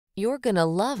You're gonna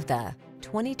love the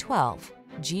 2012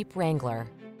 Jeep Wrangler.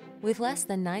 With less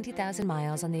than 90,000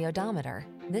 miles on the odometer,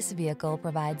 this vehicle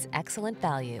provides excellent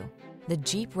value. The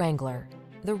Jeep Wrangler,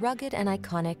 the rugged and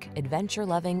iconic,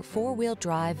 adventure-loving four-wheel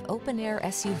drive open-air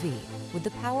SUV with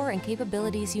the power and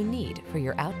capabilities you need for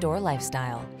your outdoor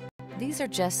lifestyle. These are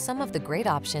just some of the great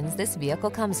options this vehicle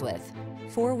comes with: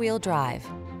 four-wheel drive,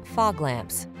 fog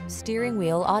lamps, steering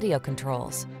wheel audio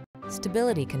controls,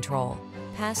 stability control,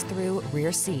 pass-through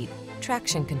rear seat,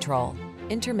 traction control,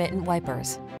 intermittent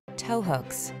wipers, tow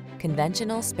hooks,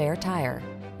 conventional spare tire,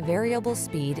 variable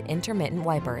speed intermittent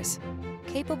wipers.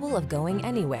 Capable of going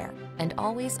anywhere and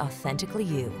always authentically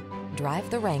you. Drive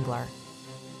the Wrangler.